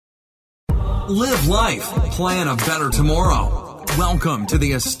Live life. Plan a better tomorrow. Welcome to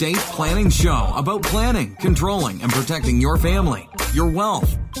the Estate Planning Show about planning, controlling, and protecting your family, your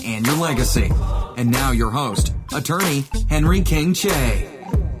wealth, and your legacy. And now your host, attorney Henry King Che.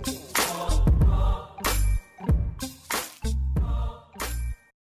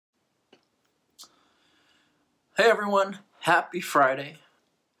 Hey everyone, happy Friday,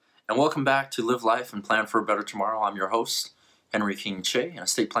 and welcome back to Live Life and Plan for a Better Tomorrow. I'm your host, Henry King Che, an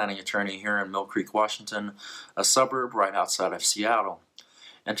estate planning attorney here in Mill Creek, Washington, a suburb right outside of Seattle.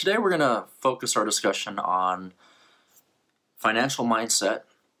 And today we're going to focus our discussion on financial mindset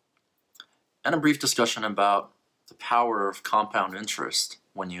and a brief discussion about the power of compound interest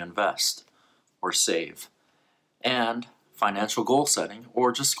when you invest or save, and financial goal setting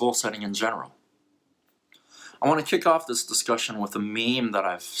or just goal setting in general. I want to kick off this discussion with a meme that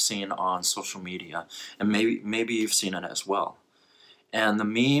I've seen on social media, and maybe you've seen it as well. And the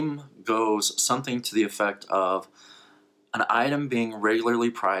meme goes something to the effect of an item being regularly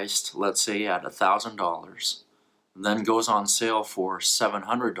priced, let's say at $1,000, then goes on sale for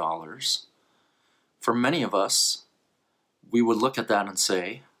 $700. For many of us, we would look at that and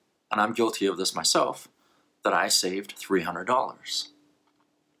say, and I'm guilty of this myself, that I saved $300.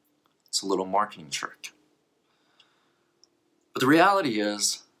 It's a little marketing trick. But the reality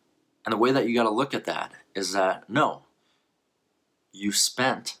is, and the way that you got to look at that is that, no, you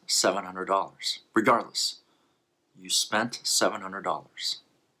spent $700. Regardless, you spent $700.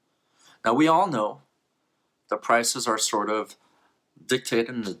 Now, we all know that prices are sort of dictated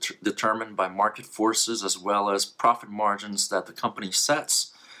and determined by market forces as well as profit margins that the company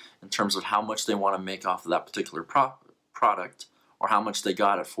sets in terms of how much they want to make off of that particular product or how much they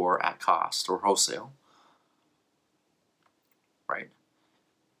got it for at cost or wholesale. Right?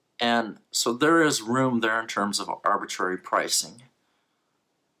 And so there is room there in terms of arbitrary pricing.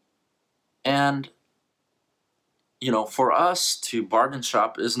 And, for us to bargain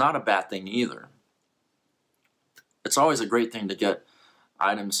shop is not a bad thing either. It's always a great thing to get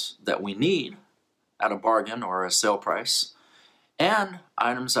items that we need at a bargain or a sale price, and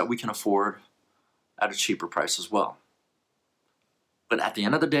items that we can afford at a cheaper price as well. But at the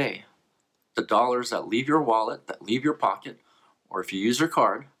end of the day, the dollars that leave your wallet, that leave your pocket, or if you use your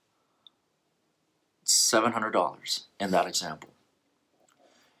card, it's $700 in that example.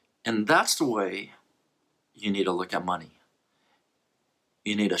 And that's the way you need to look at money.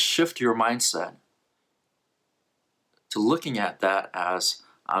 You need to shift your mindset to looking at that as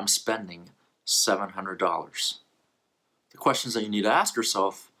I'm spending $700. The questions that you need to ask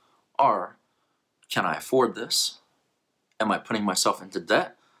yourself are, can I afford this? Am I putting myself into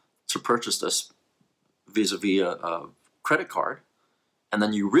debt to purchase this vis-a-vis a credit card? And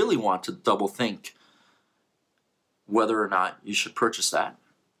then you really want to double think whether or not you should purchase that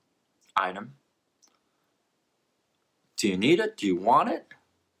item. Do you need it? Do you want it?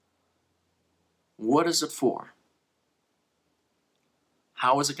 What is it for?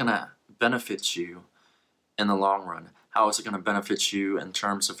 How is it going to benefit you in the long run? How is it going to benefit you in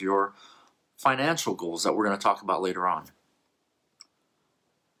terms of your financial goals that we're going to talk about later on?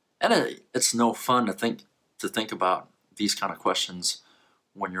 And it's no fun to think about these kind of questions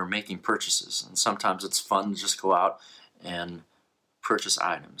when you're making purchases. And sometimes it's fun to just go out and purchase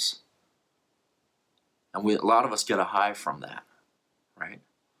items. And a lot of us get a high from that, right?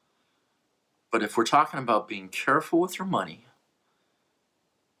 But if we're talking about being careful with your money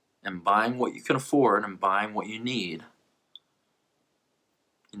and buying what you can afford and buying what you need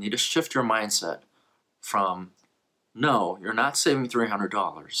to shift your mindset from, no, you're not saving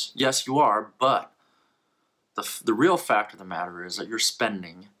 $300. Yes, you are, but the real fact of the matter is that you're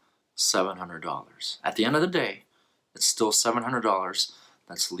spending $700. At the end of the day, it's still $700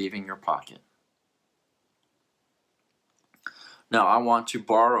 that's leaving your pocket. Now, I want to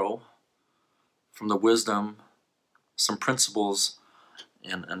borrow from the wisdom, some principles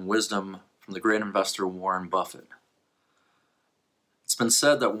and wisdom from the great investor Warren Buffett. It's been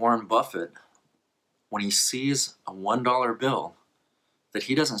said that Warren Buffett, when he sees a $1 bill, that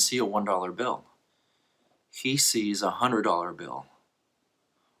he doesn't see a $1 bill. He sees a $100 bill.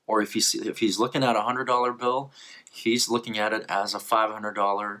 Or if he's looking at a $100 bill, he's looking at it as a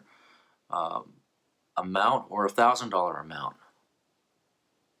 $500 amount or a $1,000 amount.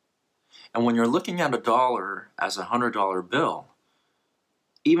 And when you're looking at a dollar as a $100 bill,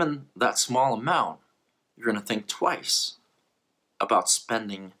 even that small amount, you're going to think twice about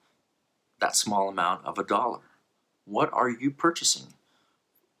spending that small amount of a dollar. What are you purchasing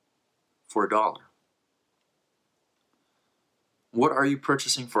for a dollar? What are you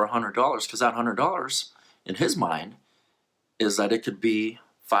purchasing for $100? Because that $100, in his mind, is that it could be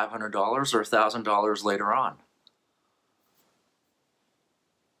 $500 or $1,000 later on.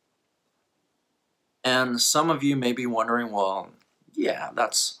 And some of you may be wondering, well, yeah,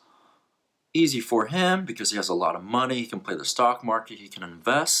 that's easy for him because he has a lot of money, he can play the stock market, he can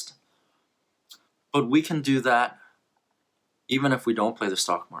invest. But we can do that even if we don't play the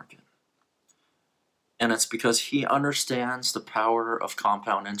stock market. And it's because he understands the power of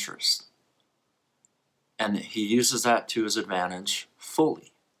compound interest. And he uses that to his advantage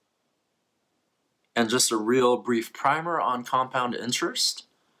fully. And just a real brief primer on compound interest.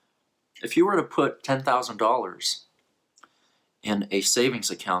 If you were to put $10,000 in a savings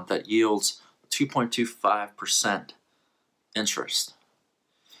account that yields 2.25% interest,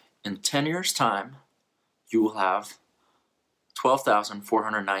 in 10 years' time, you will have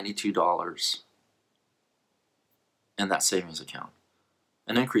 $12,492 in that savings account,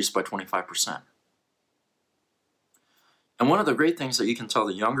 an increase by 25%. And one of the great things that you can tell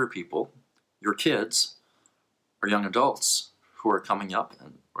the younger people, your kids or young adults who are coming up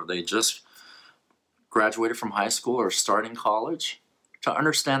or they just graduated from high school or starting college, to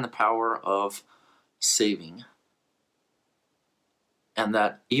understand the power of saving, and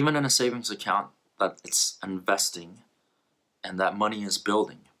that even in a savings account that it's investing and that money is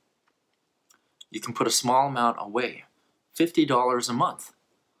building. You can put a small amount away, $50 a month.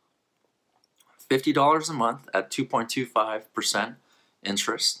 $50 a month at 2.25%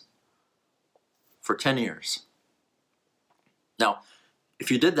 interest for 10 years. Now,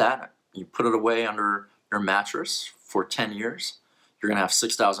 if you did that, you put it away under your mattress for 10 years, you're going to have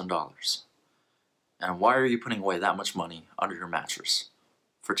 $6,000. And why are you putting away that much money under your mattress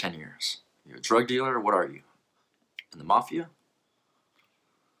for 10 years? You're a drug dealer? What are you? In the mafia?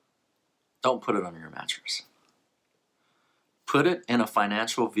 Don't put it under your mattress. Put it in a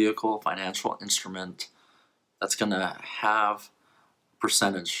financial vehicle, financial instrument that's going to have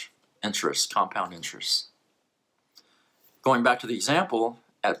percentage interest, compound interest. Going back to the example,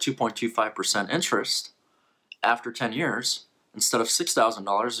 at 2.25% interest, after 10 years, instead of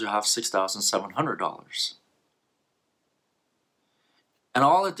 $6,000, you'll have $6,700. And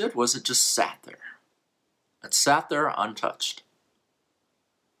all it did was it just sat there. It sat there untouched.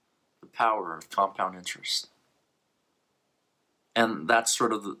 The power of compound interest. And that's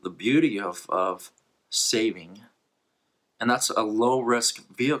sort of the beauty of saving. And that's a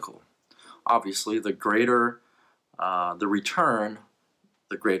low-risk vehicle. Obviously, the greater the return,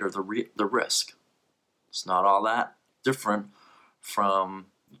 the greater the risk. It's not all that different from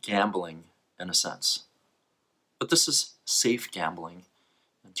gambling in a sense. But this is safe gambling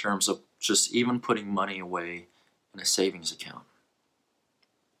in terms of just even putting money away in a savings account.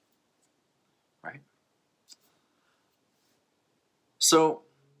 Right? So,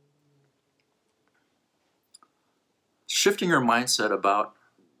 shifting your mindset about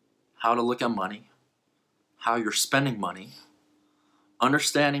how to look at money, how you're spending money,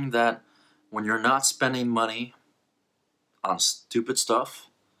 understanding that when you're not spending money on stupid stuff,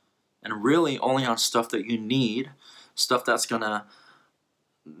 and really only on stuff that you need, stuff that's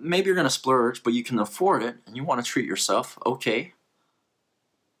maybe you're gonna splurge, but you can afford it, and you want to treat yourself, okay.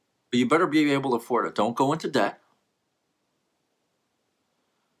 But you better be able to afford it. Don't go into debt.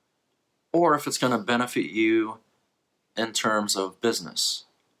 Or if it's gonna benefit you in terms of business,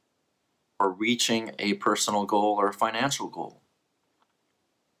 or reaching a personal goal or a financial goal.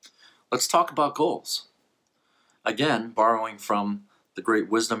 Let's talk about goals. Again, borrowing from the great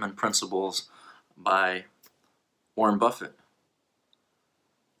wisdom and principles by Warren Buffett.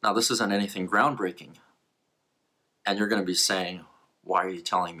 Now, this isn't anything groundbreaking. And you're going to be saying, why are you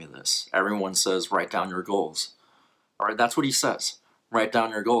telling me this? Everyone says, write down your goals. All right, that's what he says. Write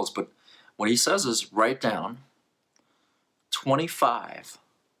down your goals. But what he says is write down 25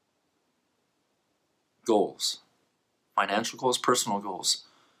 goals, financial goals, personal goals,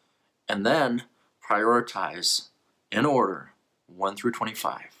 and then prioritize in order 1 through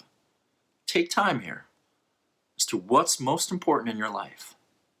 25. Take time here as to what's most important in your life.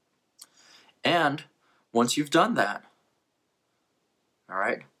 And once you've done that, all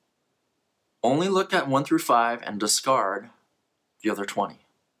right, only look at 1 through 5 and discard the other 20.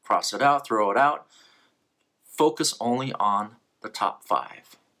 Cross it out, throw it out. Focus only on the top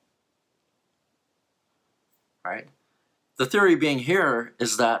 5. Right? The theory being here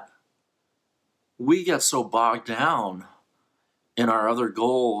is that we get so bogged down in our other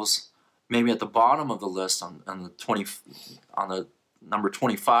goals, maybe at the bottom of the list on the number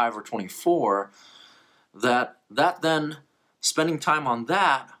 25 or 24, that then spending time on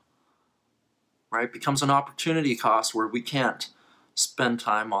that, right, becomes an opportunity cost where we can't spend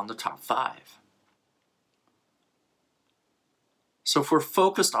time on the top 5. So if we're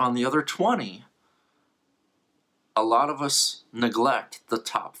focused on the other 20, a lot of us neglect the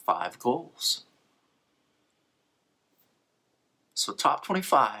top 5 goals. So top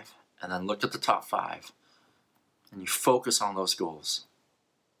 25, and then look at the top 5, and you focus on those goals.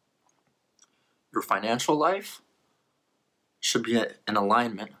 Your financial life should be in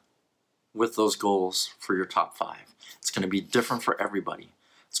alignment with those goals for your top 5. It's going to be different for everybody.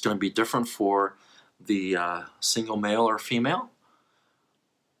 It's going to be different for the single male or female,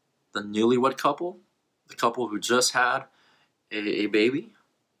 the newlywed couple, the couple who just had a baby,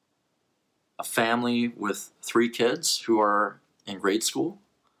 a family with 3 kids who are in grade school,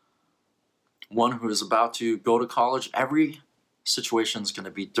 one who is about to go to college. Every situation is going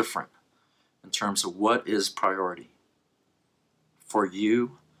to be different in terms of what is priority. For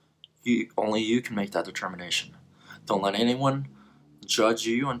you, only you can make that determination. Don't let anyone judge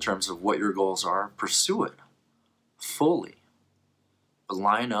you in terms of what your goals are. Pursue it fully. But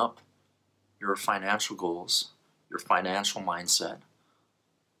line up your financial goals, your financial mindset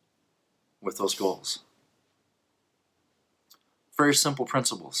with those goals. Very simple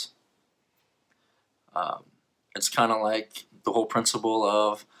principles. It's kind of like the whole principle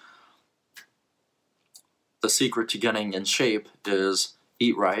of the secret to getting in shape is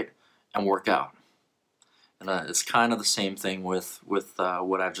eat right and work out. And it's kind of the same thing with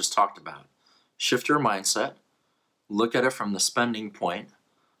what I've just talked about. Shift your mindset. Look at it from the spending point.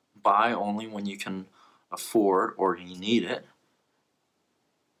 Buy only when you can afford or you need it.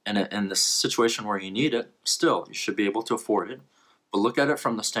 And in the situation where you need it, still, you should be able to afford it. But look at it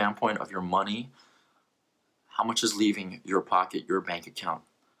from the standpoint of your money. How much is leaving your pocket, your bank account,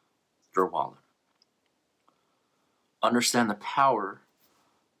 your wallet? Understand the power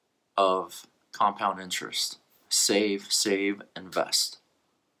of compound interest. Save, invest.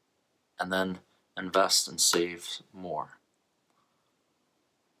 And then invest and save more.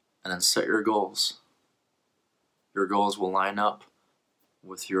 And then set your goals. Your goals will line up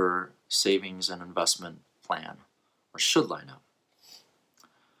with your savings and investment plan, or should line up.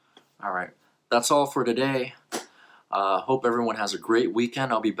 All right, that's all for today. Hope everyone has a great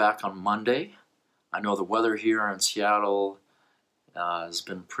weekend. I'll be back on Monday. I know the weather here in Seattle has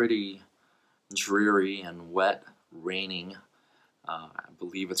been pretty dreary and wet, raining. I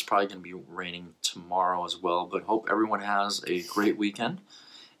believe it's probably going to be raining tomorrow as well, but hope everyone has a great weekend.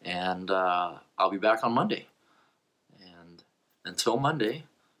 And I'll be back on Monday. And until Monday,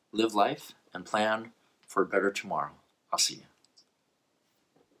 live life and plan for a better tomorrow. I'll see you.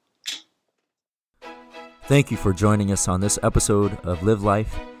 Thank you for joining us on this episode of Live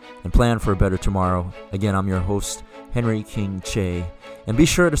Life and Plan for a Better Tomorrow. Again, I'm your host, Henry King Che. And be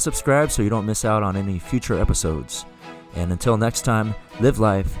sure to subscribe so you don't miss out on any future episodes. And until next time, live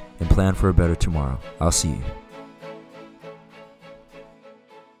life and plan for a better tomorrow. I'll see you.